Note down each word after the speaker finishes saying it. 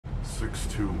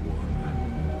621.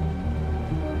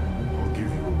 I'll give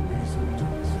you a reason to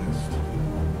resist.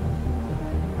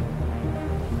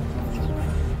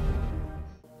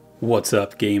 What's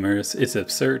up, gamers? It's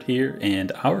Absurd here,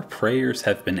 and our prayers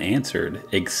have been answered,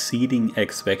 exceeding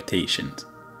expectations.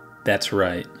 That's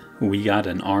right, we got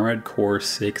an Armored Core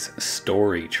 6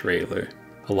 story trailer.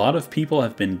 A lot of people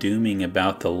have been dooming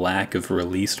about the lack of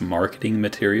released marketing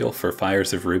material for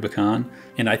Fires of Rubicon,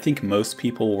 and I think most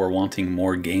people were wanting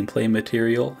more gameplay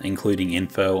material, including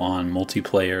info on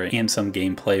multiplayer and some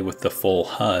gameplay with the full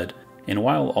HUD, and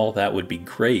while all that would be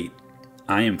great,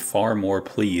 I am far more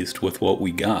pleased with what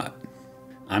we got.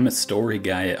 I'm a story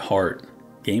guy at heart.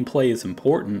 Gameplay is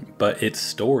important, but it's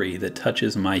story that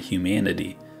touches my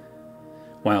humanity.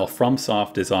 While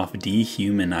FromSoft is off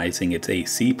dehumanizing its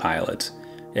AC pilots,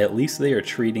 at least they are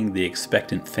treating the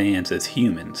expectant fans as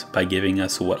humans by giving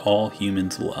us what all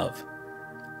humans love.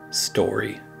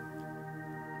 Story.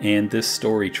 And this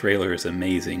story trailer is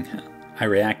amazing. I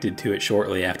reacted to it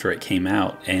shortly after it came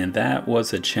out, and that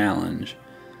was a challenge.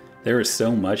 There is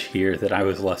so much here that I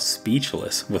was left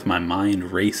speechless with my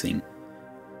mind racing.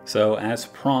 So as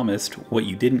promised, what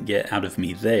you didn't get out of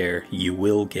me there, you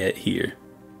will get here.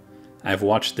 I've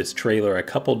watched this trailer a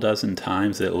couple dozen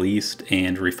times at least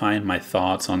and refined my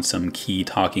thoughts on some key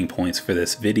talking points for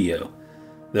this video,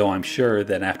 though I'm sure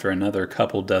that after another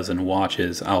couple dozen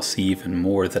watches I'll see even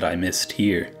more that I missed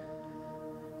here.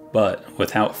 But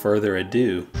without further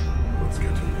ado, Let's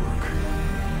get to work.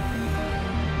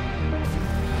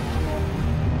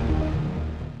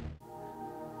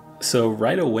 So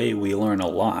right away we learn a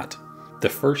lot. The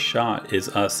first shot is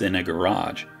us in a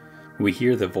garage. We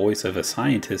hear the voice of a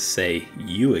scientist say,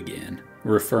 "You again,"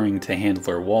 referring to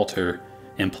handler Walter,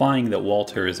 implying that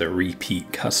Walter is a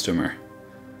repeat customer.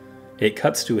 It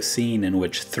cuts to a scene in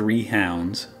which 3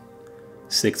 hounds,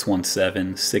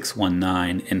 617,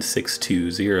 619, and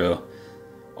 620,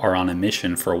 are on a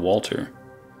mission for Walter.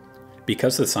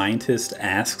 Because the scientist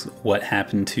asks what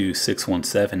happened to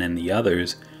 617 and the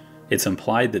others, it's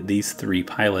implied that these 3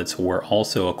 pilots were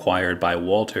also acquired by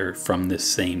Walter from this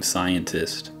same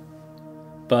scientist.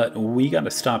 But we gotta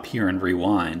stop here and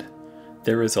rewind.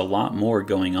 There is a lot more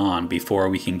going on before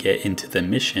we can get into the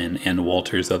mission and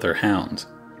Walter's other hounds.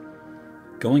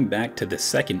 Going back to the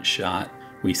second shot,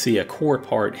 we see a core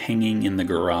part hanging in the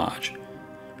garage.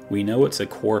 We know it's a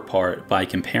core part by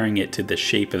comparing it to the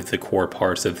shape of the core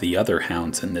parts of the other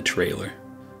hounds in the trailer.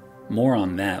 More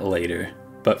on that later,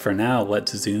 but for now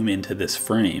let's zoom into this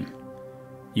frame.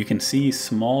 You can see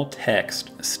small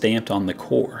text stamped on the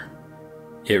core.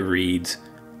 It reads,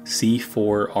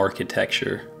 C4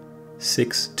 Architecture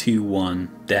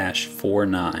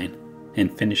 621-49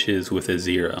 and finishes with a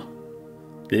 0.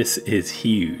 This is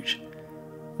huge.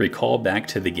 Recall back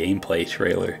to the gameplay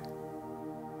trailer.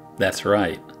 That's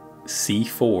right,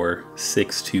 C4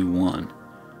 621.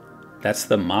 That's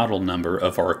the model number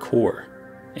of our core,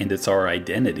 and it's our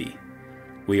identity.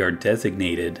 We are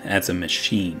designated as a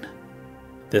machine.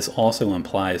 This also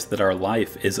implies that our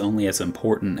life is only as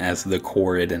important as the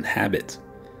core it inhabits.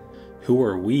 Who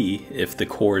are we if the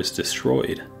core is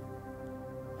destroyed?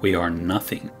 We are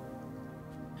nothing.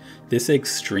 This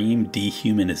extreme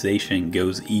dehumanization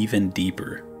goes even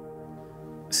deeper.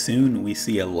 Soon we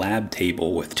see a lab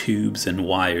table with tubes and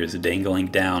wires dangling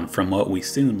down from what we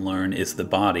soon learn is the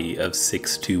body of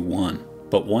 621.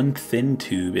 But one thin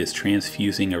tube is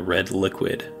transfusing a red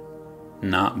liquid,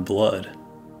 not blood.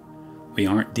 We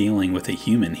aren't dealing with a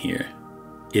human here.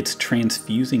 It's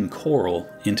transfusing coral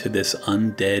into this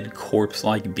undead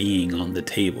corpse-like being on the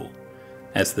table,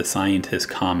 as the scientist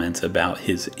comments about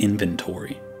his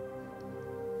inventory,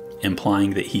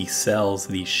 implying that he sells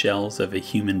these shells of a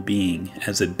human being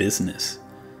as a business.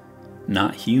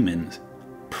 Not humans,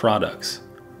 products,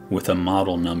 with a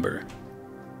model number.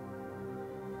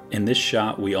 In this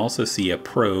shot we also see a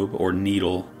probe or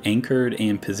needle anchored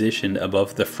and positioned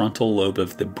above the frontal lobe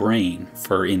of the brain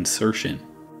for insertion.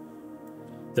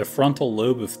 The frontal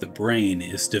lobe of the brain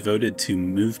is devoted to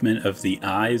movement of the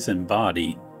eyes and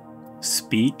body,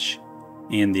 speech,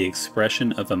 and the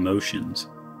expression of emotions.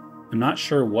 I'm not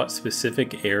sure what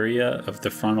specific area of the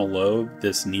frontal lobe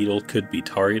this needle could be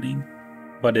targeting,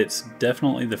 but it's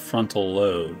definitely the frontal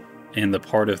lobe, and the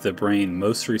part of the brain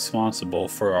most responsible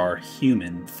for our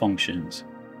human functions.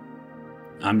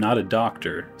 I'm not a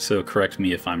doctor, so correct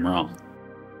me if I'm wrong.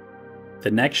 The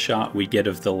next shot we get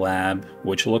of the lab,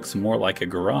 which looks more like a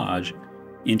garage,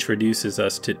 introduces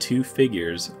us to 2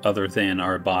 figures other than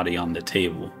our body on the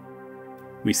table.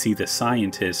 We see the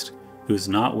scientist, who's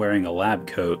not wearing a lab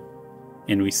coat,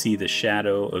 and we see the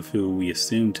shadow of who we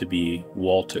assume to be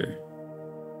Walter.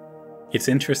 It's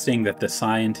interesting that the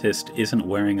scientist isn't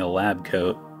wearing a lab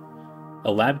coat.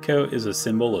 A lab coat is a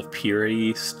symbol of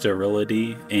purity,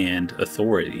 sterility, and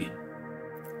authority.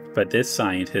 But this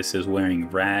scientist is wearing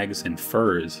rags and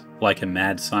furs like a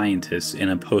mad scientist in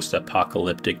a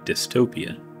post-apocalyptic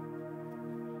dystopia.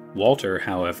 Walter,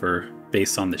 however,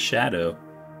 based on the shadow,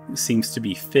 seems to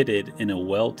be fitted in a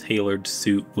well-tailored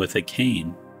suit with a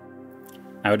cane.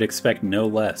 I would expect no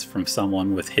less from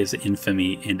someone with his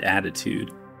infamy and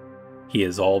attitude. He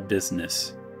is all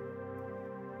business.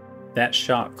 That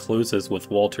shot closes with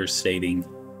Walter stating,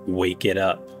 "Wake it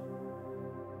up."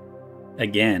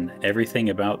 Again, everything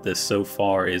about this so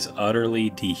far is utterly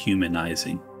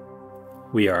dehumanizing.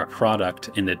 We are a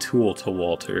product and a tool to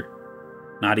Walter,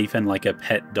 not even like a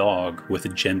pet dog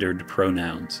with gendered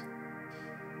pronouns.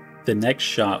 The next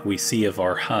shot we see of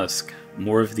our husk,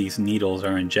 more of these needles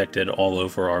are injected all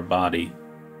over our body.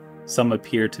 Some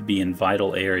appear to be in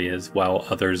vital areas while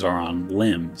others are on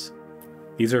limbs.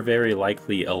 These are very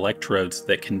likely electrodes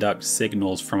that conduct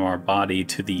signals from our body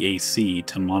to the AC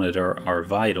to monitor our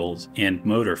vitals and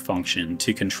motor function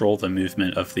to control the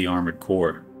movement of the armored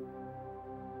core.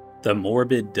 The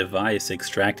morbid device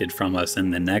extracted from us in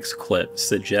the next clip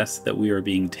suggests that we are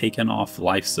being taken off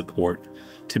life support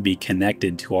to be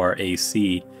connected to our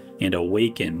AC and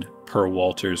awakened per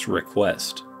Walter's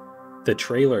request. The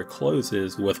trailer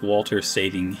closes with Walter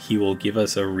stating he will give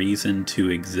us a reason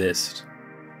to exist,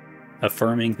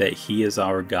 affirming that he is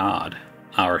our God,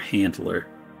 our handler,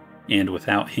 and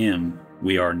without him,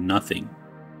 we are nothing.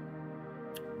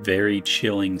 Very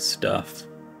chilling stuff.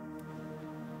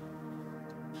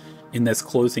 In this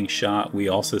closing shot, we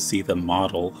also see the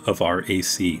model of our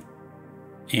AC.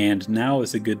 And now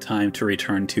is a good time to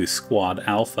return to Squad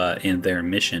Alpha and their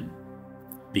mission,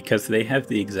 because they have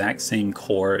the exact same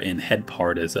core and head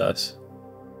part as us.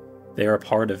 They are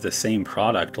part of the same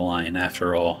product line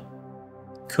after all.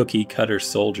 Cookie cutter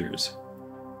soldiers,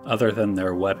 other than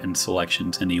their weapon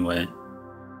selections anyway.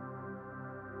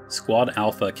 Squad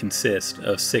Alpha consists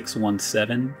of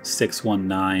 617,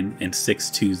 619, and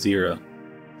 620,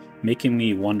 making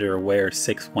me wonder where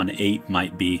 618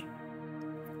 might be.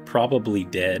 Probably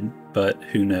dead, but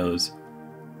who knows.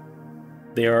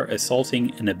 They are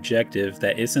assaulting an objective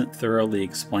that isn't thoroughly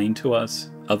explained to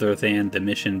us, other than the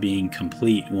mission being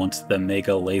complete once the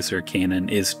mega laser cannon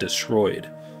is destroyed.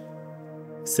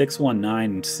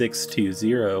 619 and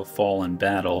 620 fall in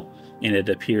battle, and it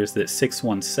appears that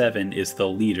 617 is the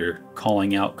leader,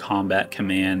 calling out combat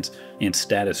commands and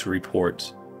status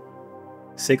reports.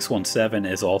 617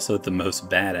 is also the most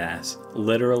badass,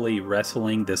 literally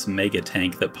wrestling this mega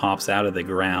tank that pops out of the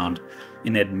ground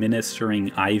and administering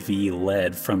IV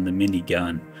lead from the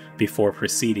minigun before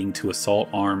proceeding to assault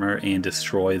armor and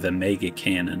destroy the mega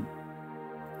cannon.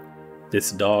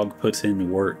 This dog puts in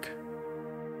work.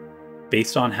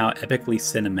 Based on how epically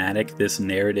cinematic this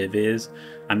narrative is,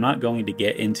 I'm not going to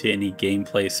get into any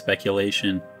gameplay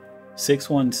speculation.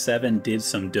 617 did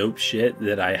some dope shit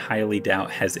that I highly doubt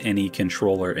has any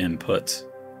controller inputs.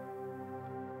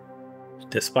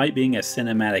 Despite being a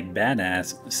cinematic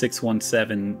badass,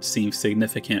 617 seems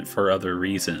significant for other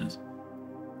reasons.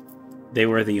 They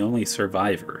were the only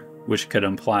survivor, which could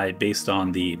imply, based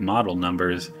on the model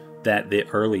numbers, that the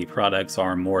early products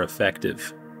are more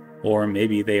effective. Or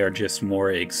maybe they are just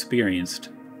more experienced.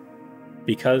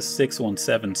 Because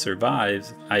 617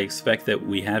 survives, I expect that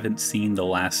we haven't seen the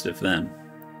last of them.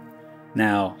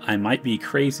 Now, I might be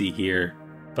crazy here,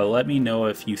 but let me know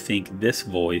if you think this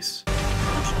voice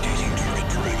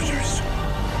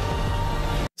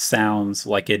sounds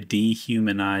like a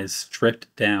dehumanized,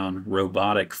 stripped down,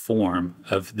 robotic form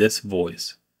of this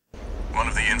voice. One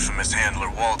of the infamous handler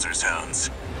Walter's hounds.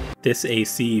 This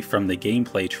AC from the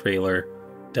gameplay trailer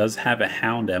does have a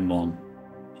hound emblem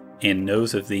and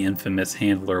knows of the infamous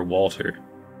handler Walter.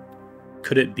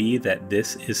 Could it be that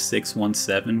this is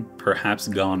 617, perhaps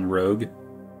gone rogue?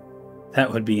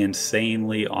 That would be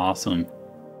insanely awesome.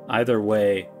 Either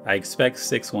way, I expect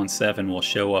 617 will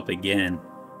show up again,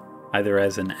 either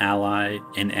as an ally,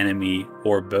 an enemy,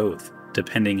 or both,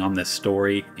 depending on the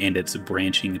story and its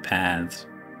branching paths.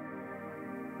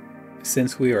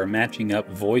 Since we are matching up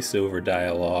voiceover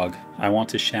dialogue, I want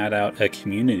to shout out a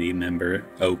community member,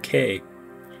 OK,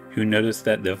 who noticed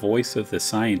that the voice of the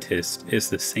scientist is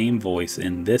the same voice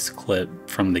in this clip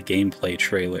from the gameplay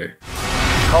trailer.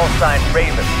 Call sign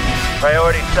Raven.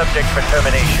 Priority subject for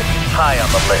termination. High on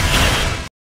the list.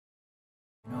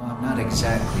 No, I'm not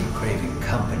exactly craving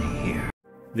company here.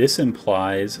 This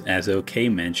implies, as OK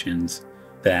mentions,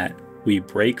 that we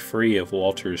break free of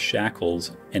Walter's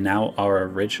shackles, and now our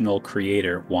original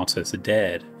creator wants us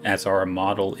dead, as our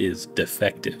model is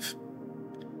defective.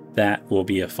 That will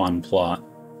be a fun plot.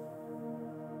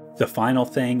 The final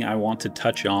thing I want to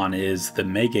touch on is the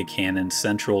mega cannon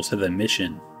central to the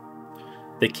mission.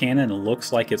 The cannon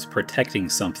looks like it's protecting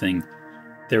something.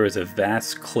 There is a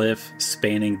vast cliff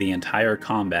spanning the entire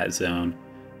combat zone,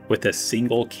 with a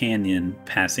single canyon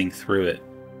passing through it.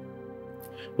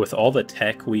 With all the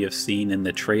tech we have seen in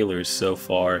the trailers so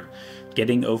far,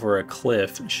 getting over a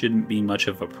cliff shouldn't be much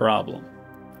of a problem.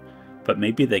 But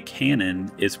maybe the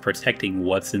cannon is protecting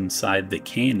what's inside the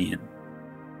canyon.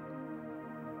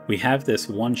 We have this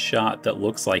one shot that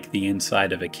looks like the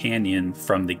inside of a canyon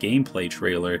from the gameplay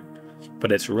trailer,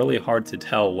 but it's really hard to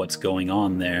tell what's going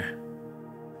on there.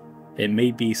 It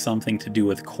may be something to do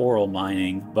with coral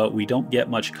mining, but we don't get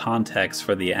much context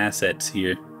for the assets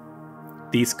here.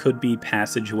 These could be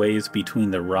passageways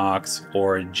between the rocks,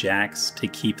 or jacks to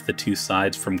keep the two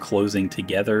sides from closing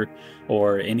together,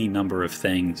 or any number of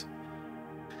things.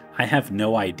 I have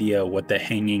no idea what the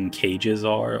hanging cages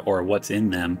are or what's in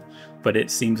them, but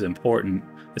it seems important,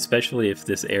 especially if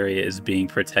this area is being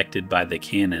protected by the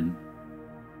cannon.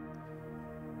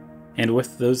 And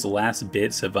with those last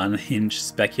bits of unhinged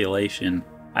speculation,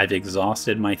 I've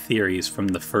exhausted my theories from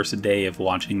the first day of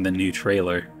watching the new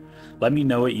trailer. Let me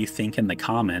know what you think in the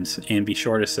comments, and be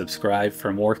sure to subscribe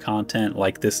for more content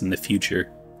like this in the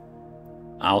future.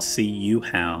 I'll see you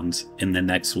hounds in the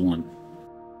next one.